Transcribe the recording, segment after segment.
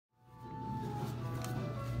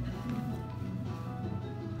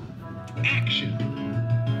Action.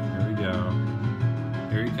 Here we go.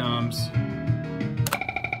 Here he comes.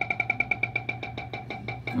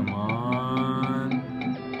 Come on.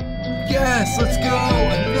 Yes, let's go!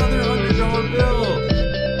 Another $100 bill!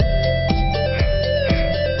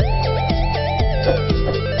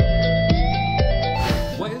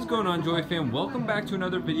 What is going on, Joy fam? Welcome back to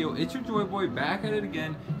another video. It's your Joy Boy back at it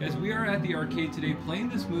again. Guys, we are at the arcade today playing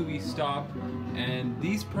this movie Stop, and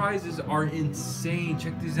these prizes are insane.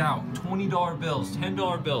 Check these out. $20 bills,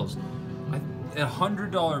 $10 bills,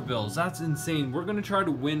 $100 bills. That's insane. We're gonna try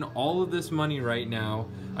to win all of this money right now.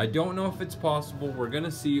 I don't know if it's possible. We're gonna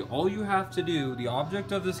see. All you have to do, the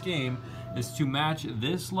object of this game, is to match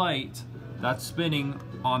this light that's spinning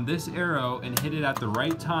on this arrow and hit it at the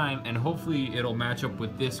right time, and hopefully it'll match up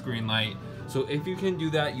with this green light. So if you can do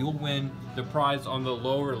that, you'll win the prize on the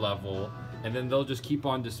lower level, and then they'll just keep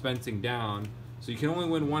on dispensing down. So you can only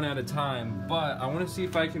win one at a time, but I want to see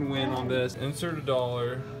if I can win on this. Insert a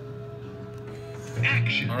dollar.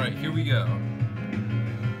 Action. All right, here we go.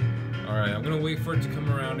 All right, I'm gonna wait for it to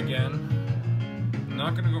come around again. I'm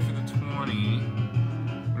not gonna go for the 20.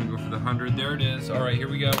 I'm gonna go for the 100. There it is. All right, here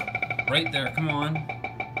we go. Right there, come on.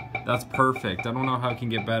 That's perfect. I don't know how it can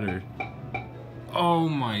get better. Oh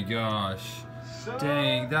my gosh.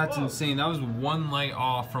 Dang, that's insane. That was one light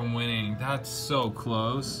off from winning. That's so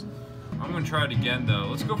close. I'm gonna try it again though.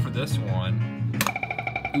 Let's go for this one.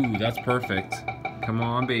 Ooh, that's perfect. Come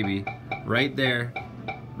on, baby. Right there.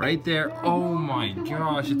 Right there. Oh my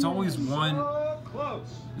gosh. It's always one.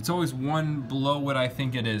 It's always one below what I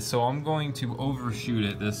think it is. So I'm going to overshoot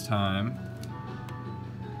it this time.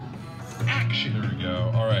 Action. There we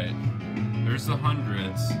go. All right. There's the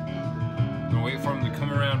hundreds. I'm gonna wait for them to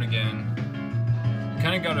come around again. You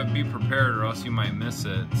kind of gotta be prepared, or else you might miss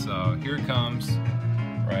it. So here it comes.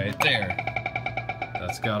 Right there.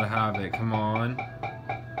 That's gotta have it. Come on.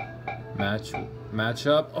 Match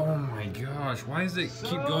up. Oh my gosh. Why does it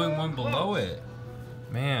keep going one below it?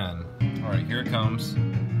 Man. All right. Here it comes.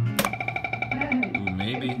 Ooh,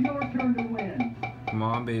 maybe. Come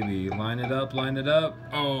on, baby. Line it up, line it up.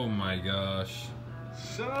 Oh my gosh.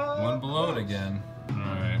 One below it again.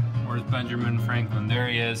 Alright, where's Benjamin Franklin? There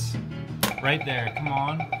he is. Right there, come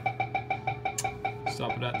on.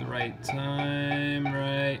 Stop it at the right time,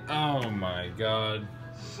 right? Oh my god.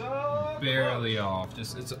 Barely off.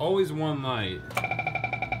 It's always one light.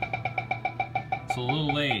 It's a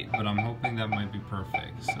little late, but I'm hoping that might be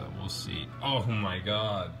perfect, so we'll see. Oh my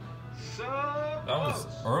god. That was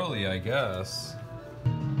early, I guess.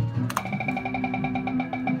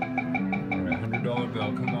 $100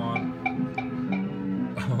 bill, come on.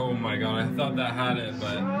 Oh my god, I thought that had it,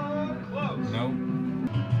 but nope.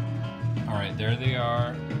 Alright, there they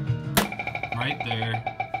are. Right there.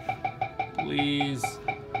 Please.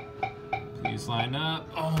 Please line up.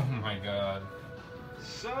 Oh my god.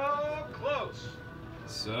 So close.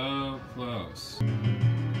 So close.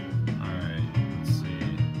 Alright, let's see.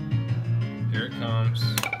 Here it comes.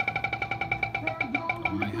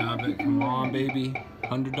 I have it. Come on, baby.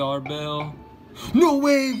 $100 bill. No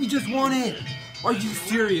way! We just won it! Are you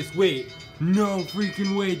serious? Wait. No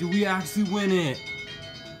freaking way. Do we actually win it?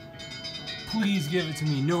 Please give it to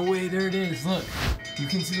me. No way. There it is. Look. You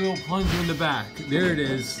can see the little plunger in the back. There it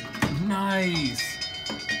is. Nice.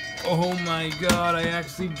 Oh my god. I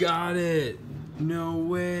actually got it. No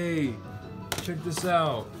way. Check this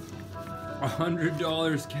out.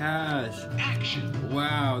 $100 cash. Action.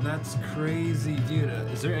 Wow, that's crazy, dude.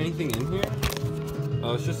 Is there anything in here?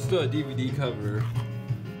 Oh, it's just a DVD cover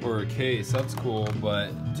or a case. That's cool, but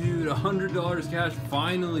dude, $100 cash.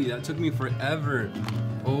 Finally, that took me forever.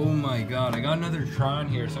 Oh my god, I got another try on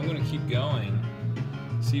here, so I'm gonna keep going.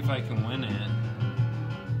 See if I can win it.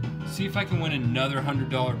 See if I can win another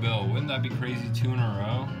 $100 bill. Wouldn't that be crazy? 2 in a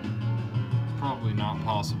row? It's probably not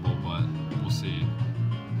possible, but we'll see.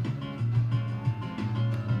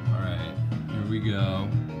 Here we go.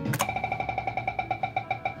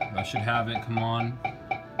 I should have it, come on.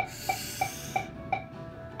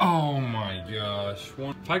 Oh my gosh.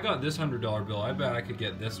 If I got this $100 bill, I bet I could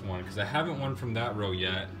get this one, because I haven't won from that row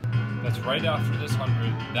yet. That's right after this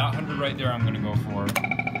 100. That 100 right there I'm gonna go for.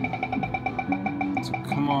 So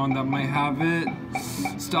come on, that might have it.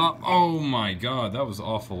 Stop. Oh my god, that was an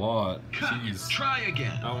awful lot. Jeez. Try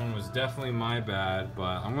again. That one was definitely my bad,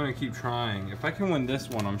 but I'm gonna keep trying. If I can win this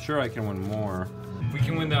one, I'm sure I can win more. If we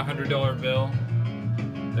can win that $100 bill,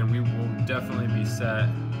 then we will definitely be set.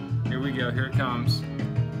 Here we go, here it comes.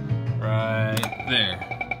 Right there.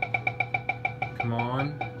 Come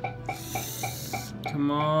on.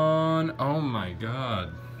 Come on. Oh my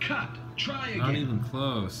god. Cut. Try again. Not even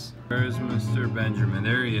close. Where's Mr. Benjamin?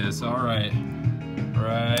 There he is. Alright.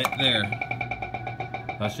 Right there.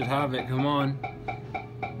 That should have it. Come on.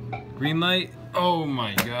 Green light. Oh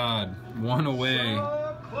my god. One away.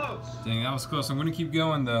 So close. Dang, that was close. I'm gonna keep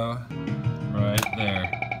going though. Right there.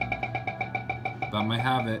 That might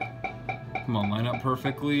have it. Come on, line up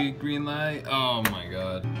perfectly. Green light. Oh my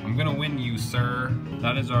god. I'm gonna win you, sir.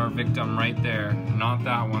 That is our victim right there. Not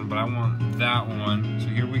that one, but I want that one. So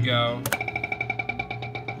here we go.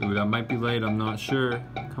 Ooh, that might be late. I'm not sure.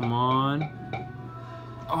 Come on.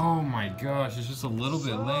 Oh my gosh, it's just a little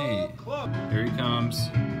bit late. Here he comes.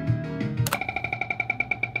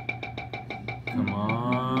 Come on.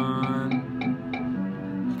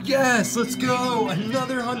 Yes, let's go.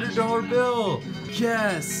 Another $100 bill.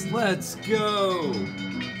 Yes, let's go.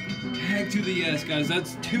 Heck to the yes, guys.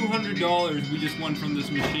 That's $200 we just won from this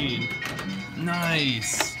machine.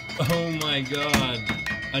 Nice. Oh my god.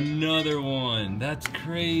 Another one. That's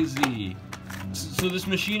crazy. So this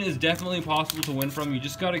machine is definitely possible to win from. You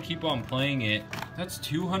just got to keep on playing it. That's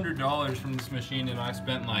 $200 from this machine, and I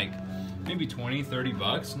spent like maybe 20, 30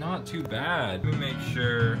 bucks. Not too bad. Let me make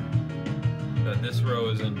sure that this row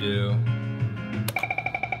isn't due.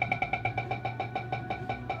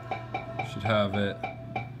 Should have it.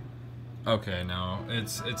 Okay, no,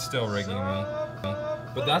 it's still rigging me.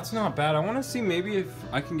 But that's not bad. I want to see maybe if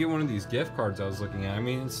I can get one of these gift cards I was looking at. I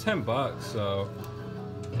mean, it's 10 bucks, so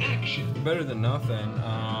Action. better than nothing.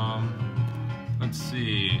 Let's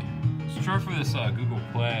see. Let's try for this Google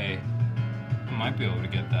Play. I might be able to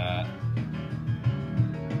get that.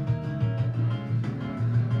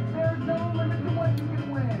 There's no limit to what you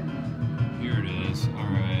can win. Here it is.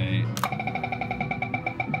 Alright.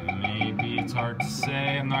 Maybe it's hard to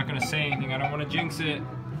say. I'm not gonna say anything. I don't want to jinx it.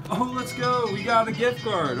 Oh, let's go. We got a gift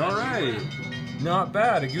card. Alright. Not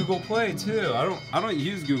bad. A Google Play too. I don't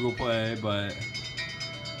use Google Play, but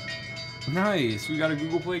nice. We got a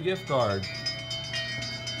Google Play gift card.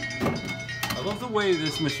 I love the way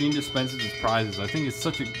this machine dispenses its prizes. I think it's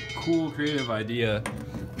such a cool, creative idea.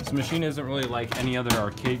 This machine isn't really like any other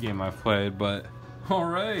arcade game I've played, but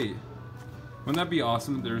alright. Wouldn't that be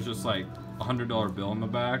awesome if there's just like a $100 bill in the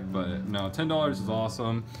back? But no, $10 is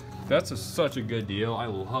awesome. That's such a good deal. I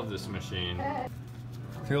love this machine. I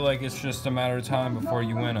feel like it's just a matter of time before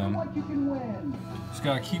you win them. What you can win. Just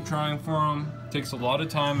gotta keep trying for them. Takes a lot of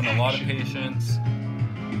time and a lot of patience.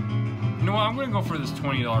 You know what? I'm gonna go for this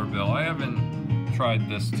 $20 bill. I haven't tried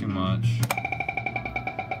this too much.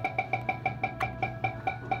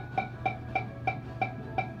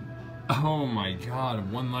 Oh my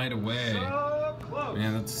god, one light away. So close.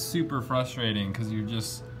 Man, that's super frustrating because you're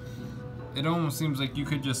just... It almost seems like you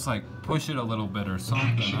could just like push it a little bit or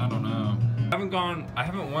something. I don't know. I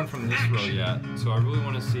haven't won from this row yet, so I really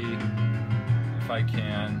want to see if I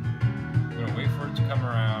can. I'm gonna wait for it to come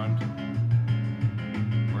around.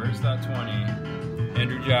 Where's that 20?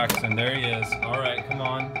 Andrew Jackson, there he is. All right, come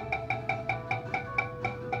on.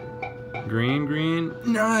 Green, green.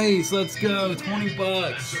 Nice, let's go, 20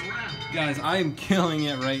 bucks. Guys, I am killing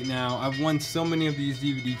it right now. I've won so many of these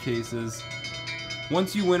DVD cases.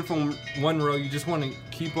 Once you win from one row, you just want to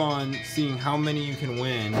keep on seeing how many you can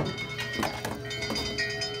win.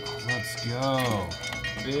 Let's go.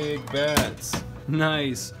 Big bets.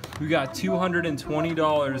 Nice. We got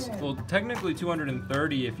 $220. Well, technically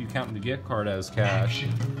 $230 if you count the gift card as cash.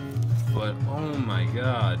 But oh my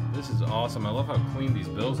god, this is awesome. I love how clean these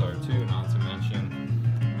bills are too, not to mention.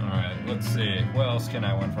 Alright, let's see. What else can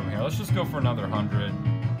I win from here? Let's just go for another 100.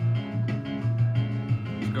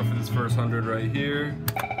 Let's go for this first 100 right here.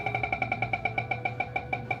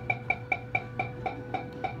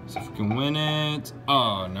 See if we can win it.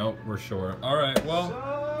 Oh, nope, we're short. Alright, well,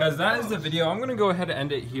 guys, that is the video. I'm gonna go ahead and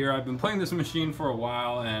end it here. I've been playing this machine for a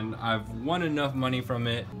while and I've won enough money from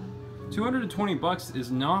it. 220 bucks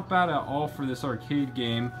is not bad at all for this arcade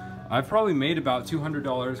game. I've probably made about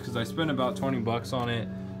 $200 because I spent about 20 bucks on it.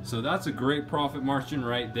 So that's a great profit margin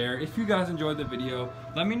right there. If you guys enjoyed the video,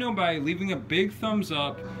 let me know by leaving a big thumbs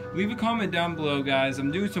up. Leave a comment down below, guys.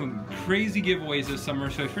 I'm doing some crazy giveaways this summer,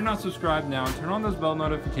 so if you're not subscribed now, turn on those bell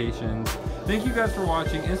notifications. Thank you guys for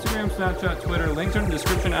watching. Instagram, Snapchat, Twitter, links are in the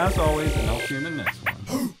description as always, and I'll see you in the next one.